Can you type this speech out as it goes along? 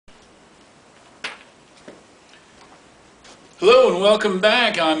Hello and welcome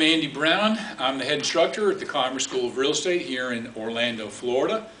back. I'm Andy Brown. I'm the head instructor at the Climer School of Real Estate here in Orlando,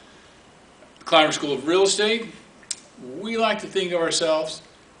 Florida. The Climer School of Real Estate, we like to think of ourselves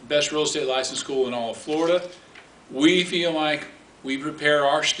the best real estate license school in all of Florida. We feel like we prepare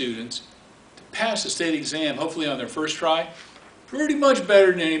our students to pass the state exam, hopefully on their first try, pretty much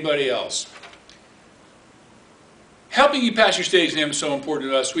better than anybody else. Helping you pass your state exam is so important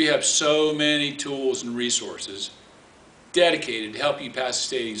to us. We have so many tools and resources dedicated to help you pass the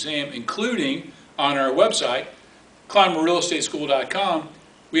state exam, including on our website, climerrealestateschool.com.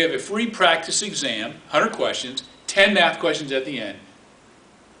 We have a free practice exam, 100 questions, 10 math questions at the end.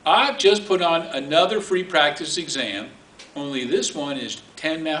 I've just put on another free practice exam, only this one is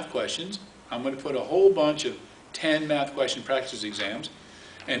 10 math questions. I'm going to put a whole bunch of 10 math question practice exams,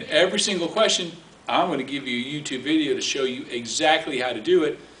 and every single question I'm going to give you a YouTube video to show you exactly how to do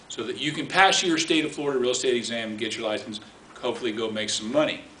it, so that you can pass your state of Florida real estate exam and get your license, hopefully go make some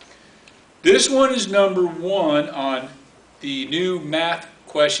money. This one is number 1 on the new math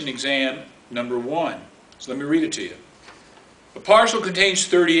question exam number 1. So let me read it to you. A parcel contains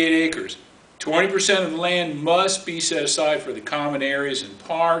 38 acres. 20% of the land must be set aside for the common areas and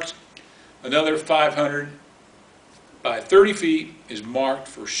parks. Another 500 by 30 feet is marked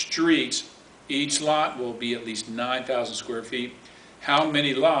for streets. Each lot will be at least 9,000 square feet. How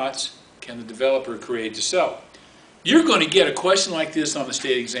many lots can the developer create to sell? You're going to get a question like this on the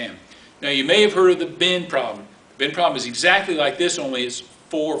state exam. Now, you may have heard of the bin problem. The bin problem is exactly like this, only it's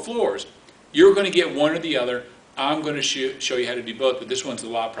 4 floors. You're going to get one or the other. I'm going to show you how to do both, but this one's the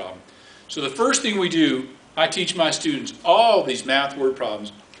lot problem. So the first thing we do, I teach my students all these math word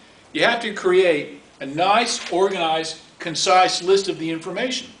problems. You have to create a nice, organized, concise list of the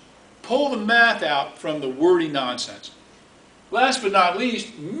information. Pull the math out from the wordy nonsense. Last but not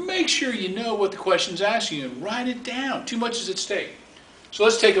least, make sure you know what the question's asking you and write it down. Too much is at stake. So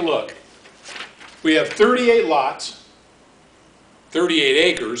let's take a look. We have 38 lots, 38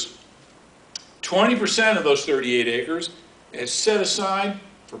 acres. 20% of those 38 acres is set aside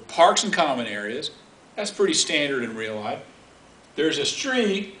for parks and common areas. That's pretty standard in real life. There's a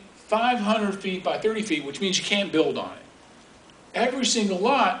street 500 feet by 30 feet, which means you can't build on it. Every single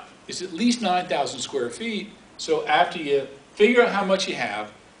lot is at least 9,000 square feet, so after you figure out how much you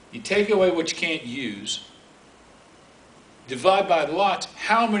have, you take away what you can't use, divide by the lots.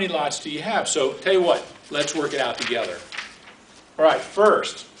 How many lots do you have? So tell you what, let's work it out together. All right,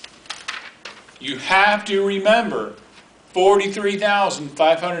 first, you have to remember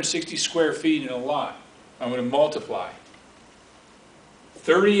 43,560 square feet in a lot. I'm going to multiply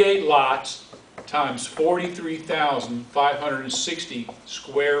 38 lots times 43,560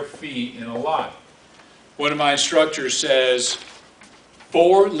 square feet in a lot. One of my instructors says,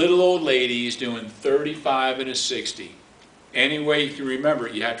 4 little old ladies doing 35 and a 60. Any way you can remember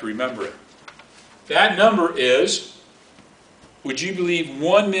it, you have to remember it. That number is, would you believe,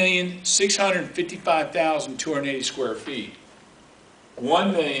 1,655,280 square feet.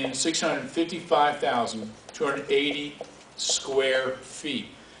 1,655,280 square feet.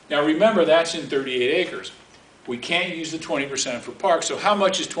 Now remember, that's in 38 acres. We can't use the 20% for parks, so how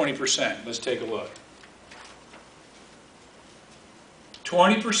much is 20%? Let's take a look.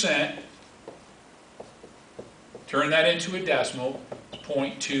 20%, turn that into a decimal,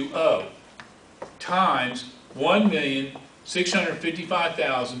 0.20, times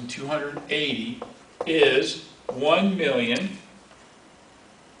 1,655,280 is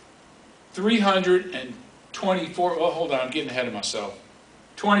 1,324,000. Well, hold on, I'm getting ahead of myself.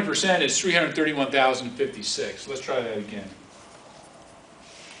 20% is 331,056. Let's try that again.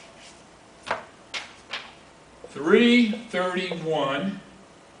 331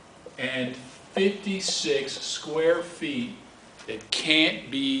 and 56 square feet that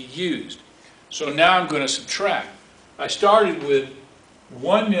can't be used. So now I'm going to subtract. I started with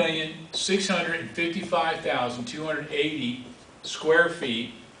 1,655,280 square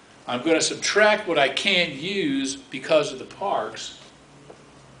feet. I'm going to subtract what I can't use because of the parks.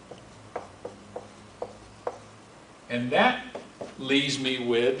 And that leaves me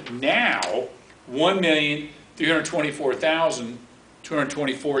with now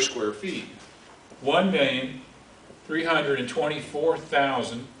 1,324,224 square feet.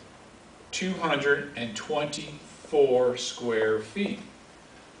 1,324,224 square feet.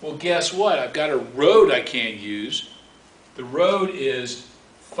 Well, guess what? I've got a road I can't use. The road is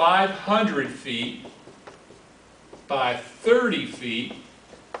 500 feet by 30 feet.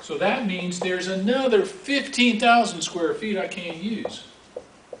 So that means there's another 15,000 square feet I can't use.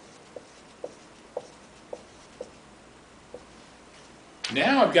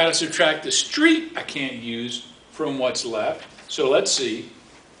 Now I've got to subtract the street I can't use from what's left. So let's see.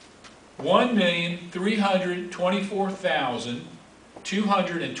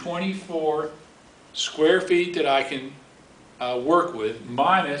 1,324,224 square feet that I can work with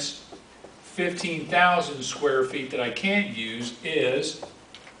minus 15,000 square feet that I can't use is,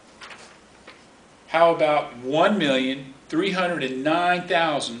 how about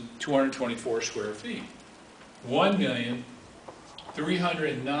 1,309,224 square feet?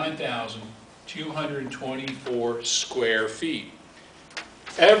 1,309,224 square feet.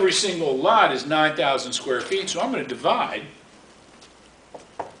 Every single lot is 9,000 square feet, so I'm going to divide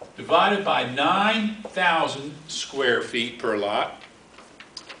it by 9,000 square feet per lot.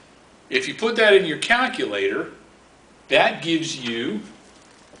 If you put that in your calculator, that gives you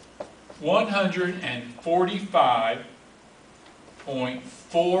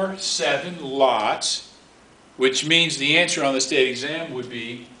 145.47 lots, which means the answer on the state exam would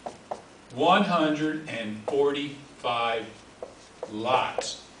be 145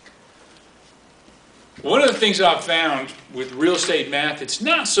 lots. One of the things I've found with real estate math, it's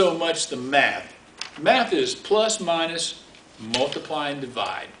not so much the math. Math is plus, minus, multiply, and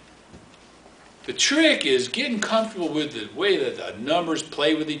divide. The trick is getting comfortable with the way that the numbers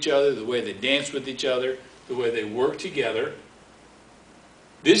play with each other, the way they dance with each other, the way they work together.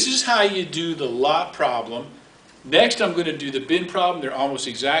 This is how you do the lot problem. Next, I'm going to do the bin problem. They're almost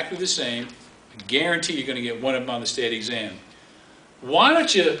exactly the same. I guarantee you're going to get one of them on the state exam. Why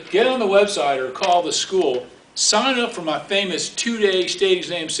don't you get on the website or call the school, sign up for my famous 2-day state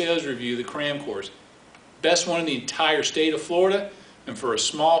exam sales review, the Cram Course. Best one in the entire state of Florida, and for a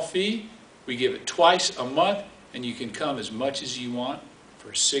small fee, we give it twice a month, and you can come as much as you want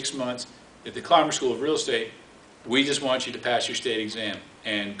for 6 months. At the Climer School of Real Estate, we just want you to pass your state exam,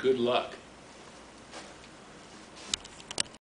 and good luck.